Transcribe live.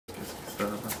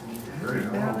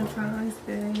Valentine's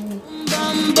Day.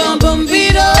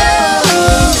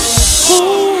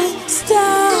 Ooh,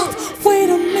 stop, wait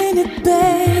a minute,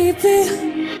 baby.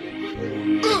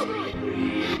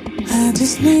 I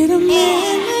just need a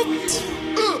minute.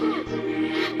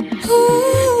 Ooh.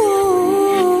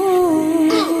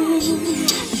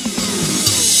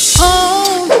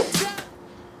 Oh.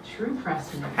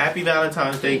 Happy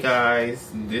Valentine's Day,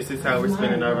 guys. This is how we're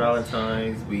spending our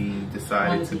Valentines. We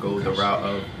decided to go the route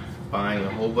of buying a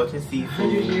whole bunch of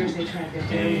seafood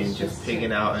and just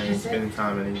picking out and spending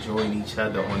time and enjoying each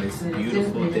other on this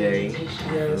beautiful day.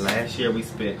 Last year we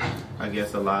spent, I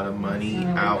guess, a lot of money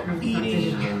out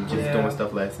eating and just doing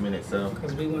stuff last minute. So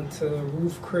because we went to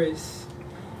Roof Chris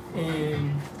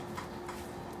and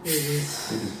it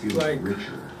was like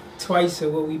twice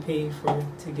of what we paid for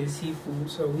to get seafood.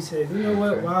 So we said, you know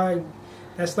what, why?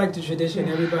 That's like the tradition.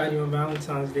 Everybody on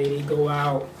Valentine's Day, they go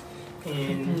out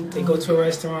and they go to a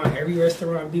restaurant. Every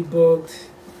restaurant be booked,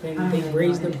 and they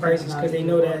raise the prices because they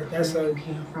know that that's a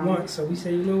want. So we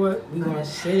said, you know what, we gonna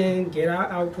sit in, get our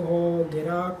alcohol, get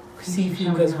our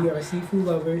seafood because we are seafood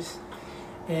lovers,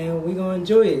 and we gonna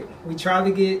enjoy it. We tried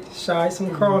to get Shy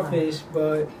some crawfish,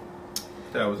 but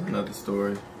that was another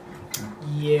story.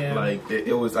 Yeah, like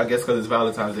it was, I guess because it's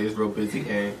Valentine's Day, it's real busy,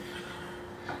 and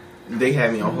they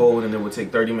had me on hold, and it would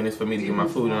take 30 minutes for me to get my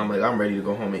food, and I'm like, I'm ready to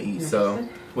go home and eat. So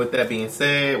with that being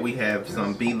said, we have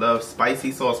some B-Love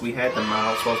spicy sauce. We had the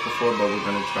mild sauce before, but we're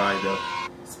gonna try the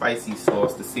spicy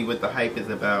sauce to see what the hype is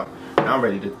about. And I'm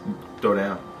ready to throw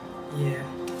down. Yeah.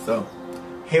 So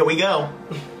here we go.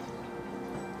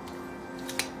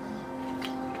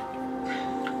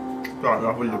 Starting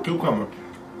off with the cucumber.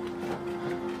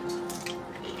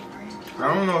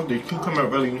 I don't know if the cucumber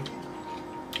really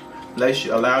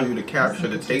allow you to capture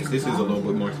the taste. This is a little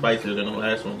bit more spicier than the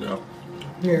last one, though.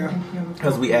 Yeah.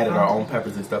 Because we added our own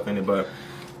peppers and stuff in it, but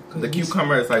the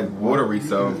cucumber is like watery,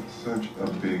 so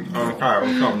I'm tired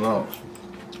of something else.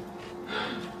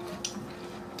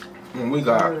 And we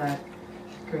got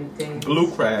blue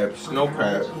crab, snow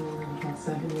crab,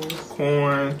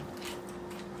 corn,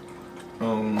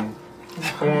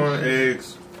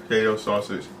 eggs, potato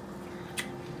sausage.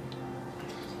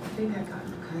 I think I got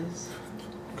it because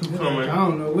Cucumber. I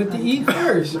don't know what to eat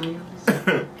first.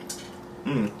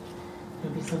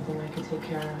 Maybe something I could take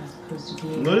care of as opposed to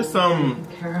being What are some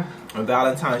taken care of.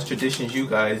 Valentine's traditions you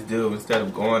guys do instead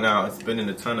of going out and spending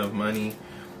a ton of money?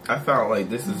 I felt like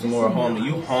this is more home.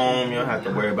 You home, you don't have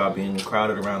to worry about being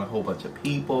crowded around a whole bunch of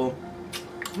people.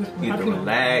 You get to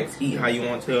relax, eat how you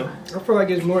want to. I feel like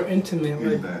it's more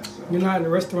intimate. Like you're not in a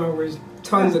restaurant where there's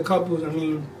tons of couples. I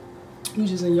mean, you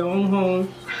just in your own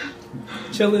home,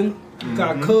 chilling.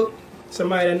 Got to cook.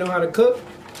 Somebody that know how to cook.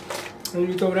 And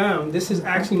you throw down. This is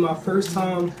actually my first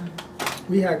time.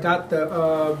 We had got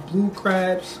the blue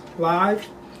crabs live,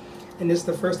 and this is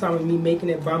the first time of me making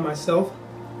it by myself.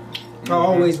 I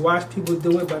always watch people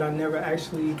do it, but I never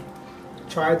actually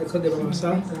tried to cook it by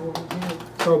myself.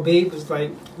 So Babe was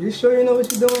like, "You sure you know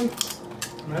what you're doing?"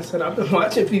 And I said, "I've been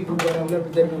watching people, but I've never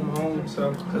done it on my own."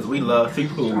 So because we love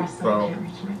seafood, so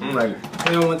I'm like,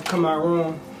 I don't want it to come out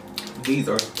wrong. These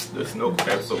are the snow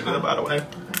crabs, so good, by the way.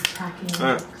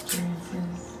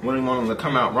 Wouldn't want them to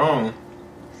come out wrong.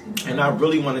 And I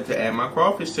really wanted to add my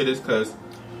crawfish to this because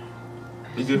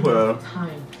it just would have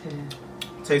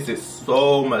tasted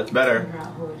so much better.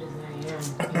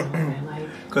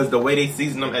 Because the way they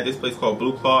season them at this place called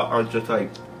Blue Claw are just like,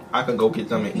 I could go get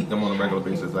them and eat them on a regular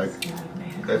basis. Like,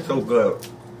 they're so good.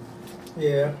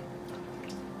 Yeah.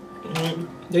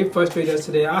 They frustrated us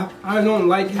today. I don't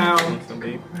like how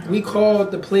we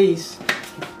called the place.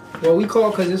 Well, we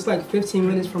called because it's like 15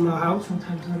 minutes from our house.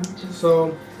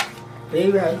 So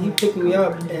he picked me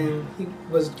up and he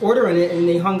was ordering it and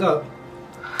they hung up.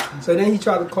 So then he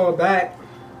tried to call back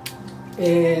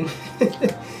and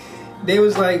they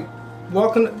was like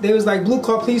Blue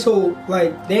Claw, please hold.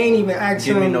 Like they ain't even asked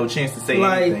him. Give me no chance to say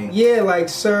anything. Yeah, like,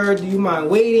 sir, do you mind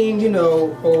waiting? You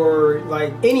know, or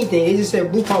like anything. They just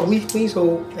said Blue Claw, please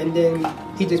hold, and then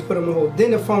he just put him on hold. Then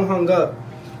the phone hung up.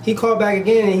 He called back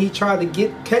again and he tried to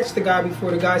catch the guy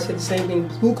before the guy said the same thing.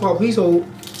 Blue Claw, please hold.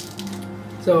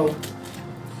 So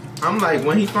I'm like,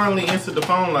 when he finally answered the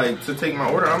phone, like to take my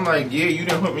order, I'm like, yeah, you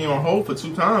done put me on hold for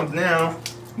 2 times now.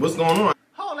 What's going on?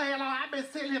 Hold the hell on, I've been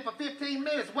sitting here for 15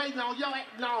 minutes waiting on your ass.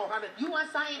 No, honey. You want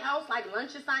something else, like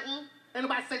lunch or something? Ain't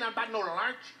nobody say nothing about no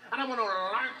lunch. I don't want no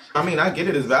lunch. I mean, I get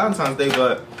it, it's Valentine's Day,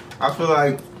 but I feel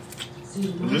like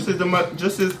just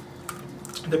as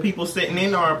the people sitting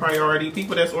in are a priority,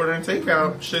 people that's ordering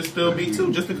takeout should still be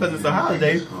too. Just because it's a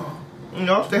holiday, you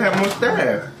know, they have more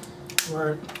staff.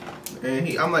 Right.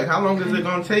 And I'm like, how long is it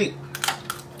gonna take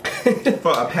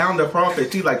For a pound of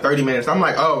crawfish, he's like 30 minutes. I'm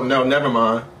like, oh no, never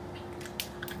mind.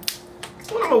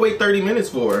 What I'm gonna wait 30 minutes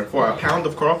for? For a pound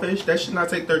of crawfish? That should not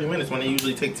take 30 minutes when they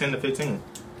usually take 10 to 15.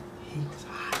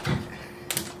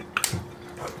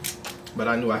 But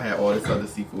I knew I had all this other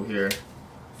seafood here.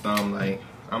 So I'm like,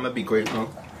 I'm gonna be grateful.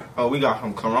 Oh, we got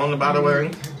some Corona, by the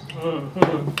way.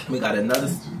 We got another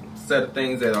set of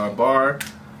things at our bar.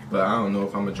 But I don't know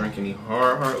if I'm gonna drink any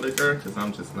hard liquor because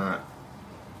I'm just not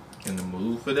in the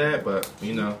mood for that. But,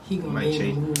 you know, it might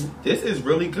change. This is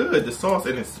really good, the sauce,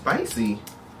 and it's spicy.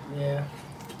 Yeah.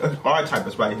 That's our type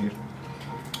of spicy.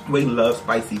 We love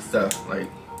spicy stuff. Like,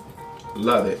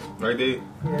 love it. Right, dude?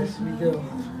 Yes, we do.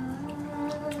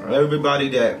 Everybody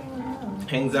that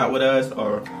hangs out with us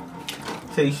or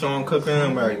takes Sean cooking,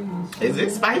 I'm like, is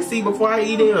it spicy before I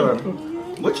eat it? Or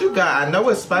what you got? I know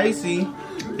it's spicy.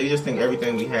 They just think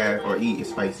everything we have or eat is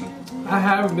spicy. I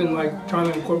have been like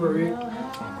trying to incorporate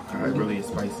It really is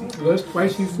spicy. less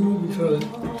spicy food because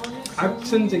I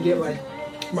tend to get like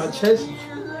my chest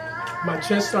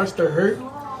starts to hurt,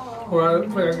 or I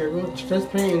feel like I get real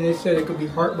chest pain, and they said it could be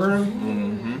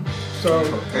heartburn. So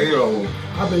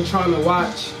I've been trying to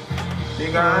watch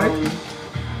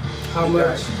how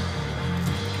much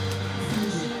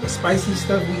spicy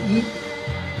stuff we eat.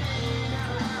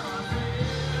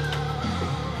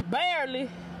 Barely,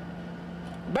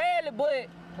 but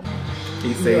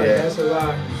He said that. That's a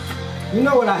lie. You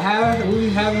know what I have? We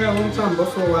haven't had a long time,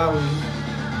 Buffalo Wild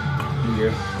Wings.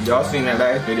 Yeah. Y'all seen that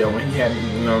last video when he had,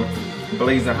 you know,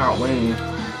 blazing hot wings.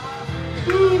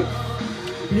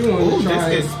 You want Ooh, to try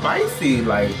this it? is spicy.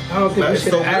 Like, I don't think we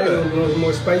should have added a little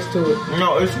more spice to it.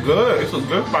 No, it's good. It's a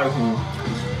good spicy.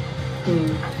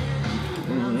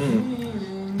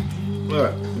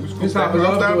 Look, This how I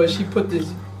love it. She put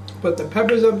the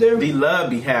peppers up there. They love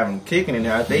be having kicking in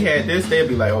there. If they had this, they'd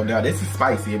be like, oh, now this is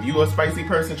spicy. If you a spicy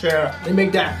person, child, They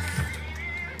make that.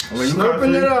 when you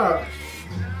Slurping it up.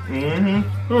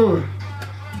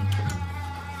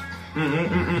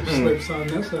 Slips on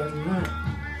that side. Right.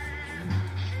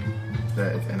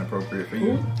 That is inappropriate for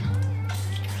you.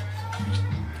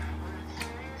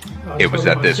 It was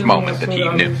at this moment that he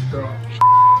knew.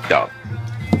 Up.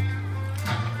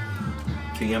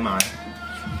 TMI.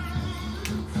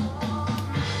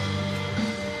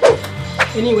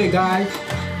 Anyway, guys,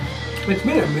 it's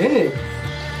been a minute.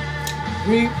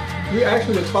 We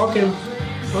actually were talking,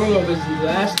 I don't know if it was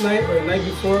last night or the night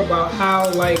before, about how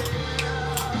like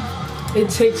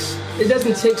it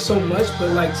doesn't take so much,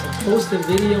 but like to post a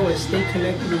video and stay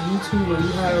connected to YouTube when you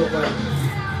have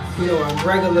like, you know, a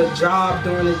regular job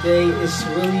during the day, it's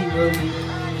really, really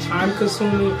time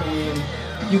consuming and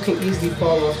you can easily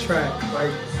fall off track.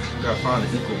 Like, You gotta find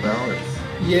an equal balance.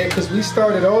 yeah, because we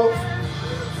started off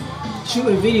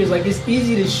shooting videos. Like, it's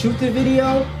easy to shoot the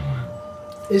video.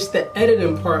 It's the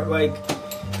editing part. Like,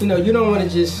 you know, you don't want to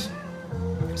just,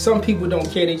 some people don't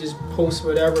care, they just post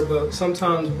whatever, but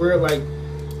sometimes we're like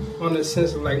on the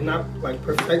sense of like not like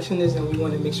perfectionists, and we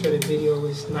want to make sure the video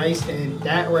is nice, and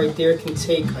that right there can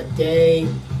take a day,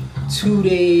 2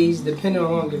 days, depending on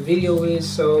how long the video is.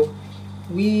 So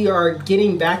we are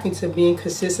getting back into being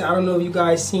consistent. I don't know if you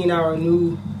guys seen our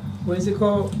new, what is it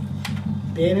called?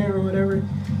 Banner or whatever.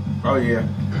 Oh yeah.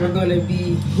 We're gonna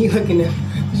be looking at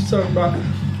what you talking about.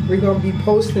 We're gonna be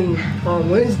posting on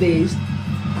Wednesdays.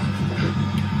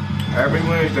 Every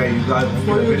Wednesday you guys will For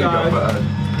get a you video guys. for us.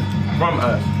 From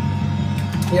us.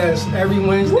 Yes, every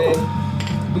Wednesday.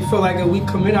 We feel like if we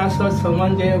commit ourselves to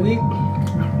 1 day a week,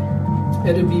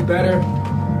 it'll be better.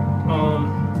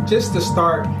 Just to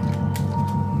start,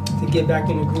 to get back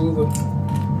in the groove of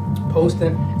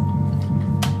posting.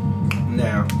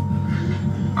 Now,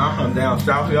 I'm from down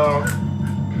south, y'all,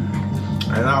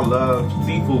 and I love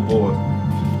seafood boils.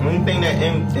 Anything that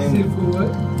Seafood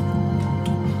what?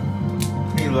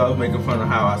 he loves making fun of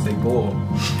how I say boil.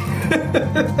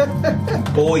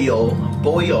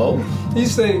 Boil. He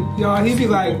say, y'all, he be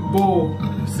like, bull.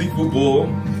 Seafood boil.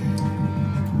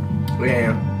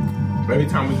 Man, every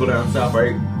time we go down south,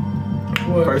 right?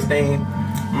 What? First thing,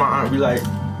 my aunt be like,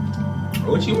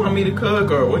 what you want me to cook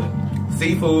or what?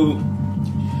 Seafood.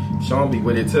 Sean be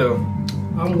with it too.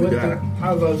 I'm with it.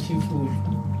 I love seafood.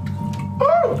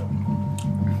 Oh!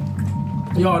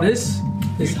 Y'all, this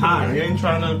is hot. You ain't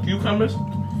trying no cucumbers?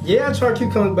 Yeah, I tried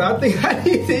cucumbers, but I think I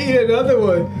need to eat another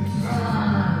one.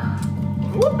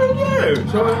 What is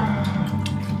that? So,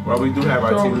 Well, we do have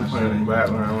our So- TV playing in the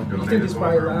background. I think it's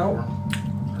probably loud.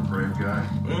 Brave guy.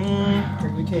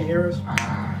 Like we can't hear us.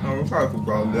 No, we probably could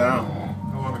go down.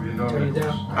 How long have you known Turn it him?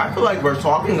 down. I feel like we're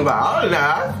talking about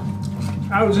that.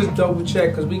 I was just double check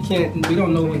because we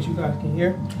don't know what you guys can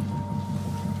hear.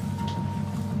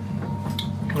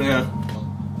 Yeah.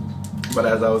 But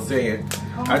as I was saying,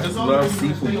 I just love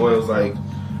seafood boils. Like,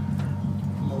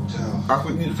 I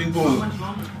could eat seafood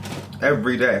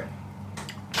every day.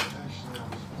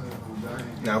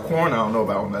 Now corn, I don't know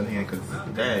about on the other hand, because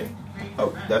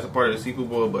that's a part of the seafood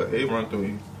boil, but it run through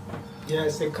you.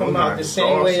 Yes, it come out the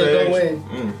same way it go in.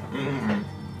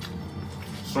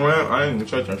 Shrimp, I ain't even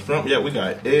touching shrimp yet. We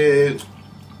got eggs.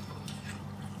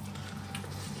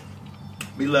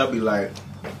 We love be like,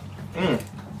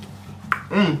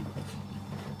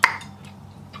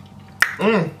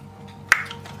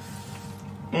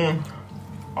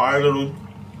 Our little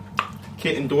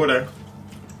kitten daughter,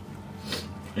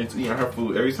 it's eating her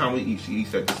food. Every time we eat, she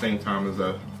eats at the same time as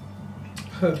us.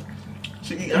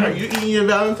 You eating your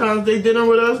Valentine's Day dinner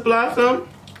with us, Blossom?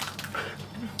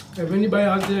 If anybody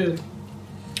out there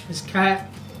is cat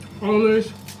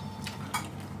owners,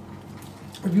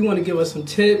 if you want to give us some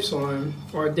tips on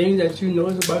or things that you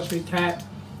notice about your cat,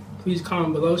 please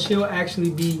comment below. She'll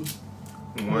actually be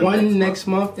one next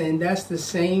month, and that's the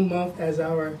same month as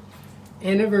our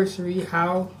anniversary.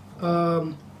 How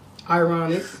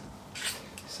ironic.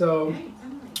 So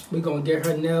we're gonna get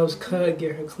her nails cut,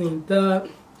 get her cleaned up,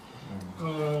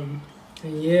 and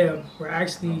yeah, we're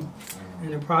actually in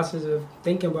the process of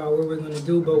thinking about what we're gonna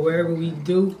do. But wherever we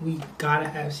do, we gotta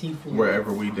have seafood.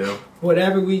 Wherever we do,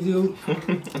 whatever we do,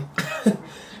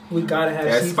 we gotta have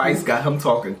that seafood. spice got him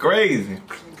talking crazy.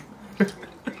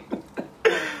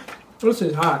 This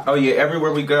is hot. Oh yeah,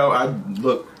 everywhere we go, I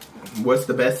look. What's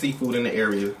the best seafood in the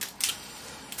area?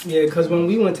 Yeah, because when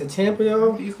we went to Tampa,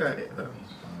 y'all, He's got it.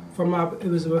 it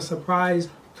was a surprise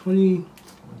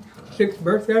 26th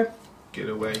birthday. Get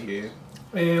away here.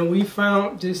 And we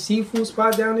found this seafood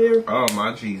spot down there. Oh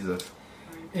my Jesus.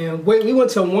 And we went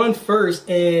to one first,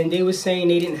 and they were saying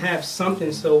they didn't have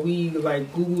something, so we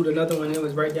like Googled another one that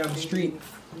was right down the street.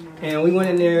 And we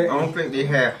went in there. I don't think they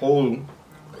had whole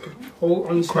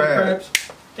crabs.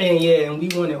 And yeah, and we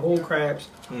wanted whole crabs.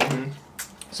 Mm-hmm.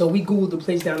 So we Googled the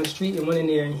place down the street and went in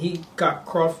there, and he got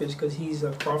crawfish because he's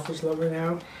a crawfish lover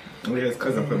now. Oh, yeah, his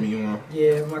cousin put me on.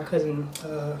 Yeah, my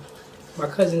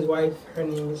cousin's wife, her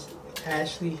name is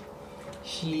Ashley.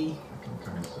 She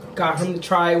got him to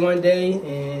try it one day,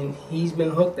 and he's been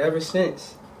hooked ever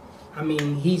since. I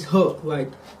mean, he's hooked.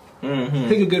 Like,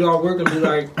 he could get off work and be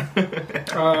like,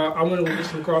 I want to go get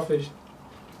some crawfish.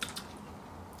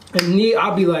 And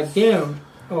I'll be like, damn.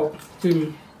 Oh, excuse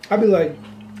me. I'll be like,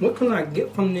 what can I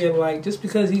get from there? Like, just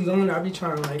because he's on, I'll be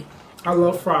trying, like, I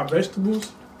love fried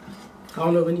vegetables. I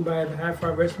don't know if anybody ever had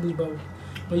fried vegetables, but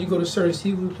when you go to certain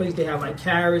seafood places, they have, like,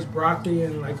 carrots, broccoli,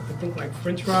 and, like, I think, like,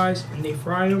 french fries, and they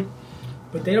fry them.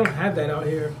 But they don't have that out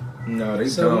here. No, they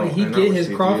don't. So when he get his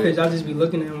crawfish, I'll just be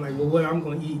looking at him like, well, what I'm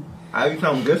going to eat? I be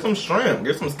telling him, get some shrimp,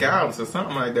 get some scallops or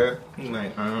something like that. He's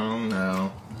like, I don't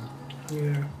know.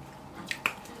 Yeah.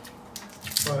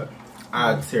 But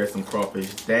I'd tear some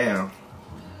crawfish down.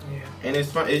 yeah. And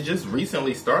it's fun. It just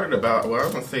recently started about, well, I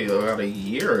was going to say about a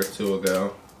year or two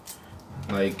ago.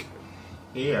 Like,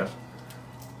 yeah.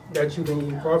 That you been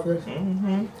eating crawfish?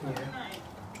 Mm-hmm. Yeah.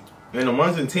 And the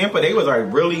ones in Tampa, they was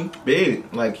like really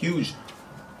big, like huge.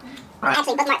 I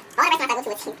actually bookmark all the restaurants I go to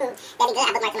with seafood. That'd be good.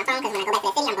 I bookmark to my phone because when I go back to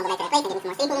the city, I'm going to go back to that place and get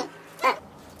some more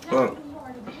seafood.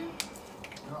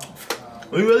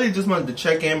 We really just wanted to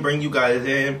check in, bring you guys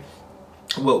in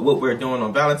what we're doing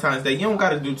on Valentine's Day. You don't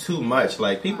got to do too much.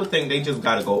 Like, people think they just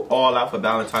got to go all out for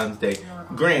Valentine's Day.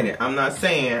 Granted, I'm not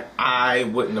saying I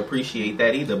wouldn't appreciate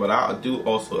that either, but I do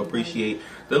also appreciate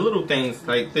the little things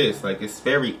like this. Like, it's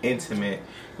very intimate.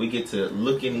 We get to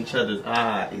look in each other's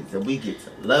eyes and we get to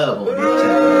love on each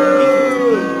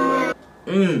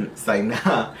other. It's like,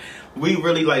 nah, we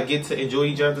really like get to enjoy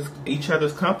each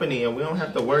other's company, and we don't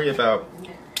have to worry about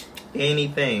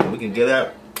anything. We can get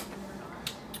up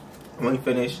when we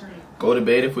finish, go to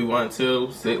bed if we want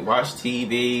to, sit, watch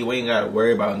TV. We ain't got to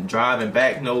worry about driving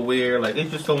back nowhere. Like,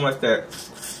 it's just so much that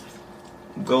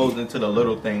goes into the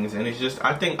little things, and it's just,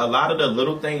 I think a lot of the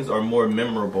little things are more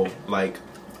memorable. Like,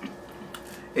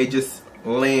 it just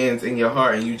lands in your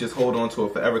heart and you just hold on to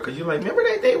it forever, because you're like, remember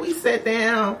that day we sat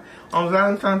down on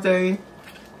Valentine's Day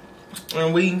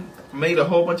and we made a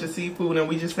whole bunch of seafood and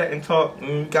we just sat and talked and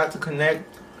we got to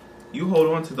connect. You hold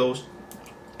on to those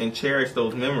and cherish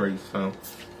those memories. So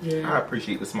yeah, I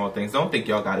appreciate the small things. Don't think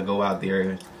y'all gotta go out there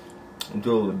and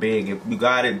do it big. If you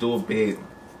got it, do it big,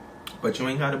 but you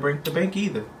ain't gotta break the bank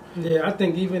either. Yeah, I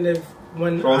think even if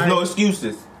when no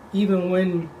excuses. Even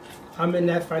when I'm in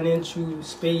that financial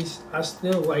space, I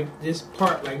still like this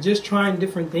part, like just trying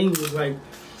different things with, like,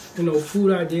 you know,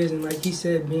 food ideas, and like he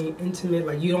said, being intimate.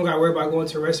 Like, you don't gotta worry about going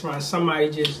to a restaurant,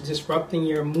 somebody just disrupting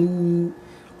your mood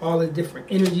all the different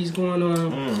energies going on.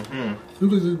 Mm-hmm. You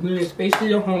can just bring a space to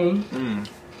your home. Mm.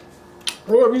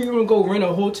 Or if you even go rent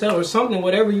a hotel or something,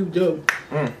 whatever you do.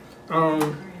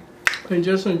 And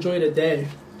just enjoy the day.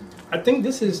 I think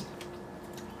this is,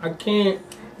 I can't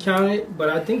count it, but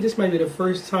I think this might be the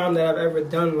first time that I've ever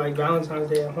done like Valentine's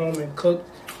Day at home and cooked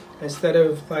instead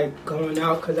of like going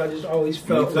out, because I just always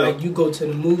felt like you go to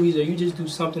the movies or you just do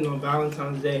something on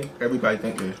Valentine's Day. Everybody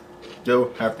think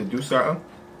they'll have to do something,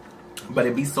 but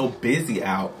it be so busy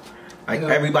out. Like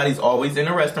everybody's always in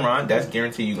a restaurant. That's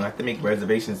guaranteed. You're gonna have to make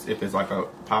reservations if it's like a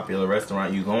popular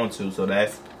restaurant you're going to. So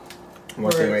that's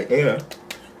one thing right there.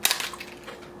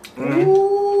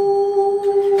 Ooh,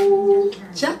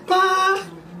 Japa.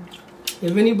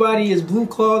 If anybody is Blue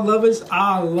Claw lovers,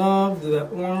 I love the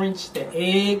orange, the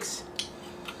eggs.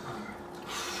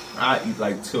 I eat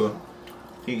like 2.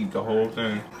 He eat the whole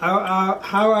thing. How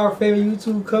our favorite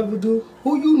YouTube couple do?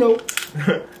 Who you know?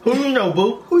 Who you know,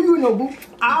 boo? Who you know, boo?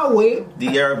 I'll wait.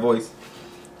 The air voice.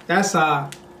 That's our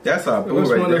boo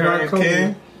right there.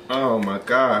 Ken. Oh my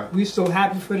God. We so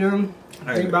happy for them.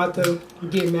 They about to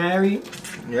get married.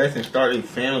 Yes, and start a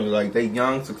family. Like, they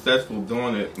young, successful,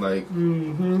 doing it. Like,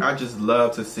 I just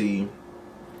love to see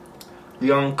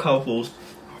young couples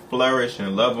flourish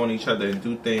and love on each other and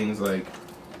do things. Like,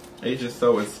 it's just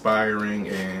so inspiring,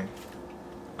 and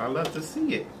I love to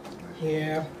see it.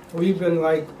 Yeah, we've been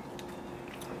like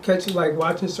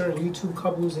watching certain YouTube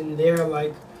couples, and they're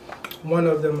like one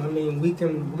of them. I mean, we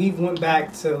went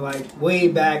back to like way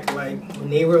back, like when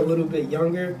they were a little bit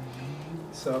younger.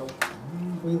 So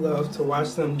we love to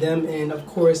watch them, and of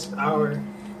course our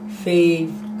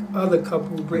fave other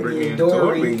couple, Brittany and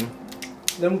Dory.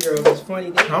 Them girls is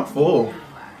funny. I'm full.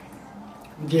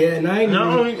 Yeah, and I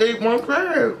only ate 1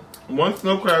 crab, 1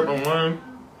 snow crab, and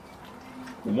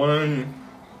one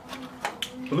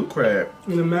blue crab.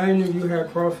 And imagine if you had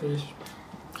crawfish.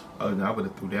 Oh no, I would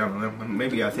have threw down on them.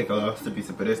 Maybe I'll take a sippy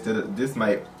sip of this. This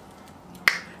might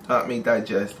help me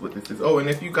digest what this is. Oh, and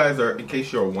if you guys are, in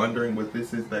case you're wondering what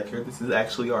this is back here, this is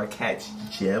actually our cat's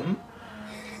gym.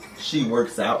 She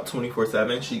works out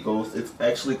 24/7. She goes, it's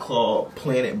actually called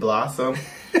Planet Blossom.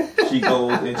 She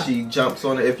goes and she jumps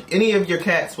on it. If any of your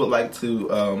cats would like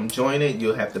to join it,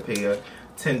 you'll have to pay a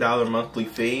 $10 monthly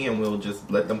fee, and we'll just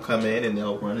let them come in and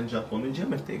they'll run and jump on the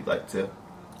gym if they'd like to.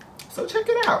 So check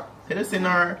it out. Hit us in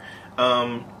our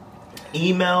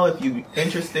email if you're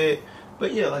interested.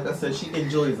 But yeah, like I said, she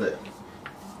enjoys it.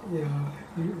 Yeah,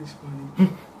 it's funny.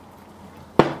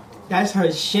 That's her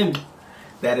shim.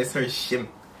 That is her shim.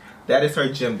 That is her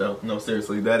gym, though. No,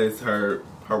 seriously, that is her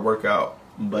workout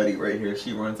buddy right here.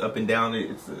 She runs up and down it.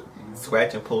 It's a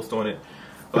scratch and post on it.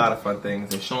 A lot of fun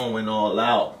things. And Sean went all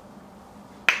out.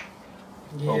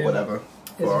 Yeah, or whatever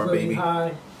for our really baby.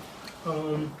 High.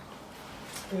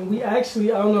 And we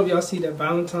actually, I don't know if y'all see the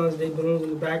Valentine's Day balloons in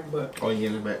the back, but oh yeah,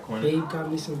 in the back corner. Babe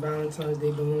got me some Valentine's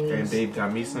Day balloons. And Babe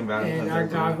got me some Valentine's Day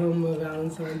balloons. And I got him a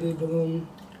Valentine's Day balloon.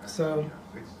 So,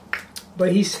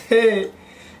 but he said,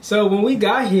 so when we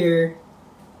got here,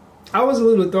 I was a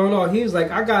little thrown off. He was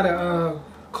like, I gotta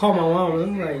call my mom. And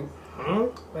I'm like, huh?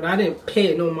 But I didn't pay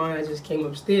it no mind. I just came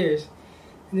upstairs.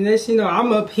 And then next, you know,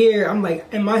 I'm up here. I'm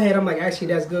like, in my head, I'm like, actually,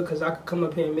 that's good because I could come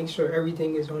up here and make sure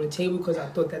everything is on the table because I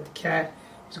thought that the cat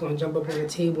was going to jump up on the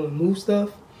table and move stuff.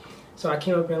 So I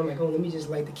came up here, I'm like, oh, let me just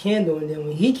light the candle. And then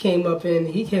when he came up in,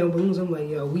 he came with balloons, I'm like,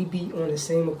 yo, we beat on the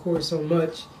same accord so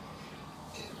much.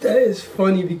 That is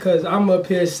funny because I'm up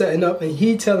here setting up and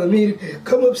he telling me to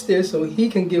come upstairs so he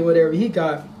can get whatever he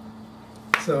got.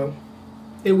 So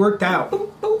it worked out.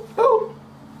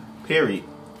 Period.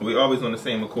 We always on the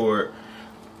same accord.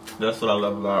 That's what I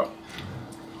love about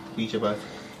each of us.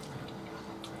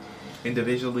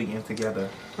 Individually and together.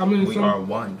 I mean, we are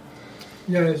one.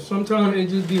 Yeah, sometimes it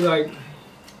just be like,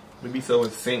 we be so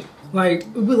in sync. Like,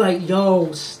 it be like,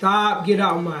 yo, stop, get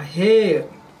out of my head.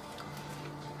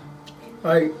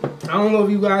 Like, I don't know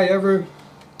if you guys ever,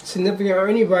 significant or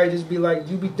anybody, just be like,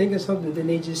 you be thinking something, then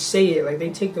they just say it. Like,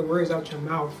 they take the words out your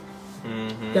mouth.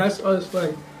 Mm-hmm. That's us,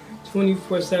 like,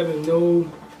 24/7,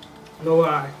 no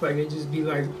lie. Like, it just be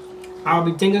like, I'll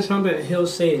be thinking something and he'll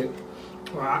say it.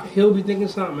 Or he'll be thinking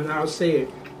something and I'll say it.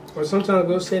 Or sometimes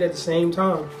we'll say it at the same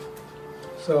time.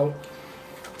 So,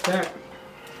 that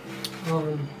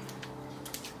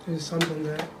is something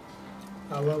that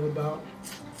I love about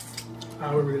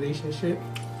our relationship.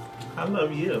 I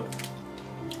love you.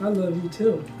 I love you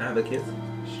too. I have a kiss?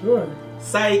 Sure.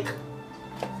 Psych!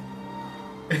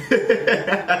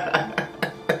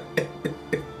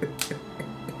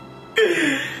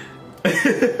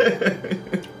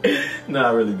 No,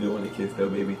 I really do want to kiss though,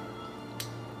 baby.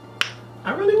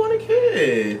 I really want to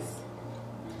kiss.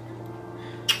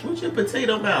 What's your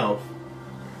potato mouth?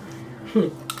 I'll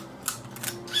do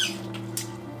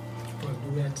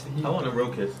that to you. I want a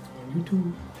real kiss. On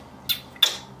YouTube.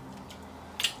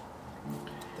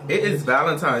 It is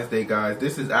Valentine's Day, guys.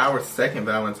 This is our second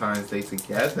Valentine's Day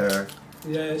together.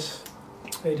 Yes,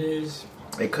 it is.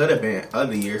 It could have been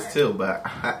other years too, but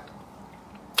I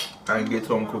didn't get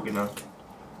to him quick enough.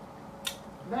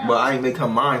 But I didn't make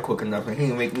him mine quick enough, and he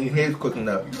didn't make me his quick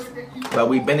enough. But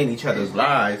we've been in each other's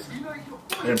lives.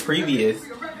 In previous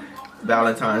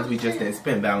Valentine's, we just didn't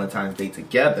spend Valentine's Day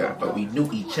together, but we knew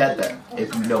each other,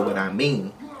 if you know what I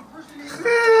mean.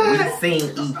 We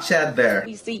seen each other.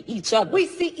 We see each other. We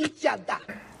see each other.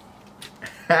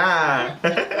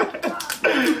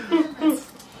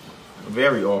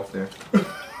 Very often.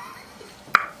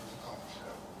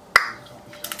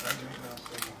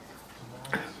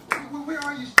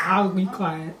 I'll be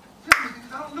quiet.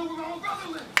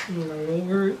 One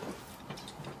word.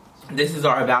 This is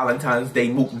our Valentine's Day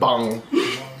mukbang.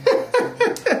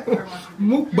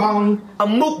 Mukbang. A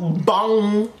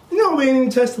mukbang. You know we ain't even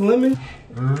touched the lemon.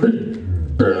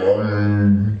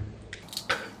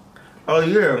 Oh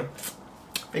yeah.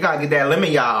 We gotta get that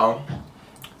lemon, y'all.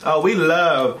 Oh, we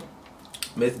love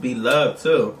Miss B love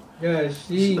too. Yeah,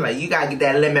 She like, you gotta get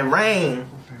that lemon rain.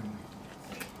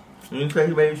 You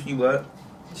crazy baby, she what?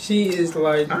 she is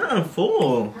like, I'm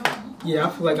full. yeah, I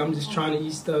feel like I'm just trying to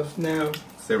eat stuff now.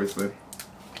 Seriously.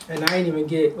 And I ain't even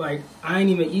get, like, I ain't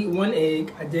even eat one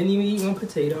egg. I didn't even eat one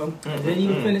potato. I didn't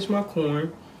even finish my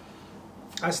corn.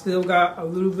 I still got a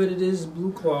little bit of this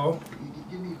blue claw.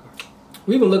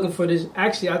 We've been looking for this.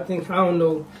 Actually, I think, I don't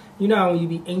know. You know how when you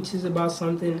be anxious about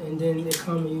something and then they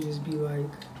come and you just be like,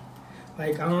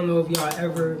 I don't know if y'all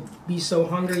ever be so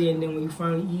hungry and then when you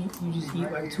finally eat, you just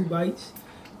eat like 2 bites.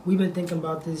 We've been thinking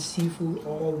about this seafood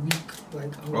all week.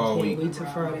 Like, oh, we can't wait till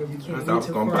Friday. We can't wait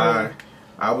till Friday.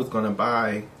 I was gonna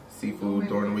buy seafood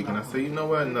during the week, and I said, you know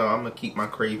what? No, I'm gonna keep my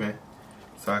craving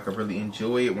so I can really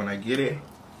enjoy it when I get it.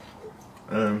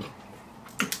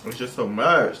 It's just so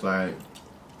much, like,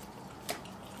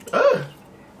 It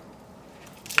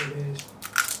is.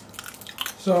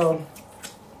 So,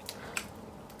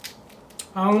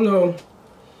 I don't know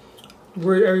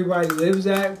where everybody lives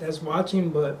at that's watching,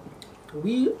 but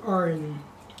we are in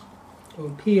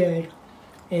PA,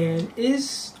 and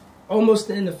it's almost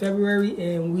the end of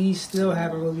February, and we still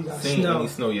haven't really got seen snow. any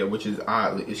snow yet, which is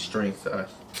oddly, it's strange to us.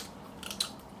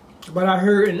 But I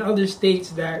heard in other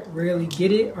states that rarely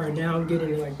get it are now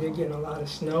getting it, like they're getting a lot of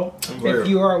snow. Where? If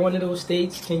you are one of those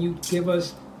states, can you give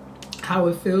us how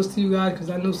it feels to you guys? Because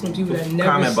I know some people that never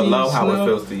Comment seen below snow. how it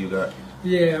feels to you guys.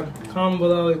 Yeah, comment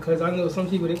below, because I know some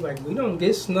people, they like, we don't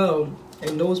get snow,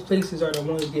 and those places are the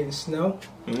ones getting snow.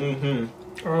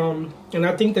 And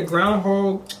I think the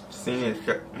groundhog... He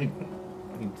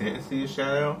didn't see a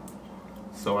shadow,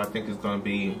 so I think it's gonna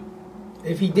be...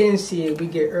 If he didn't see it, we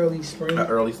get early spring.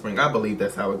 Early spring. I believe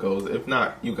that's how it goes. If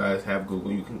not, you guys have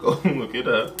Google. You can go look it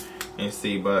up and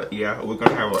see. But yeah, we're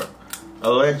gonna have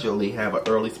allegedly have an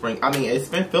early spring. I mean, it's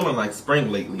been feeling like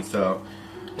spring lately, so...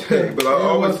 But I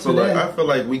always feel like, I feel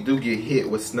like we do get hit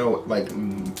with snow like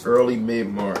early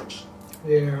mid-March.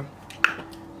 Yeah.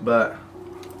 But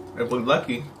if we're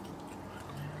lucky,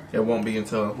 it won't be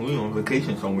until we're on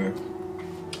vacation somewhere.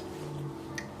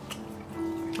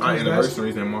 Our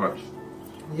anniversary's in March.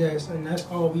 Yes, and that's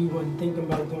all we were thinking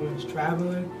about doing is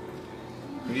traveling.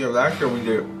 Yeah, last year we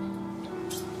did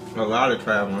a lot of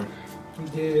traveling. We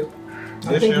did. I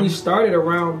This think year? we started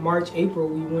around March, April.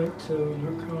 We went to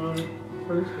North Carolina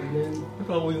first, and then I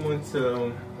thought we went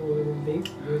to...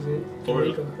 was it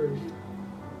Jamaica first?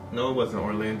 No, it wasn't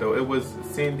Orlando. It was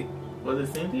Was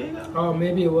it San Diego? Oh,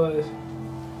 maybe it was.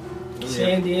 Yeah.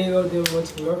 San Diego, then we went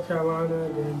to North Carolina,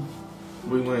 then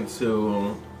We went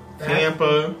to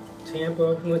Tampa. We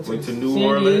went to New San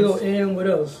Orleans. Diego, and what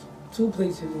else? 2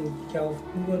 places in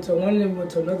California. We went to one, and then we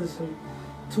went to another,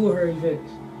 2 of her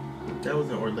events. That was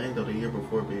in Orlando the year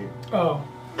before, babe. Oh.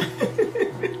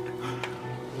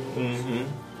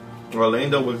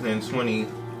 Orlando was in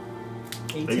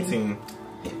 2018,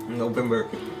 November.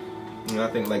 And I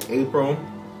think like April.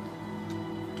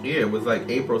 Yeah, it was like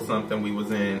April something. We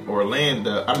was in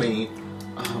Orlando. I'm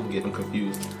getting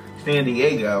confused. San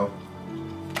Diego.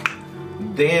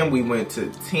 Then we went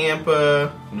to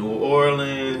Tampa, New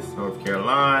Orleans, North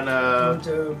Carolina.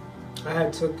 I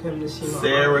had took him to see my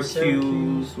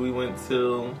Syracuse. We went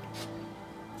to.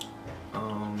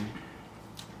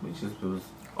 We just was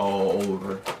all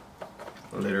over,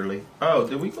 literally. Oh,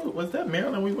 did we go? Was that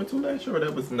Maryland we went to last year? Or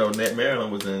that was that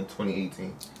Maryland was in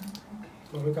 2018.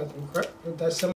 Well, we got them. That's some.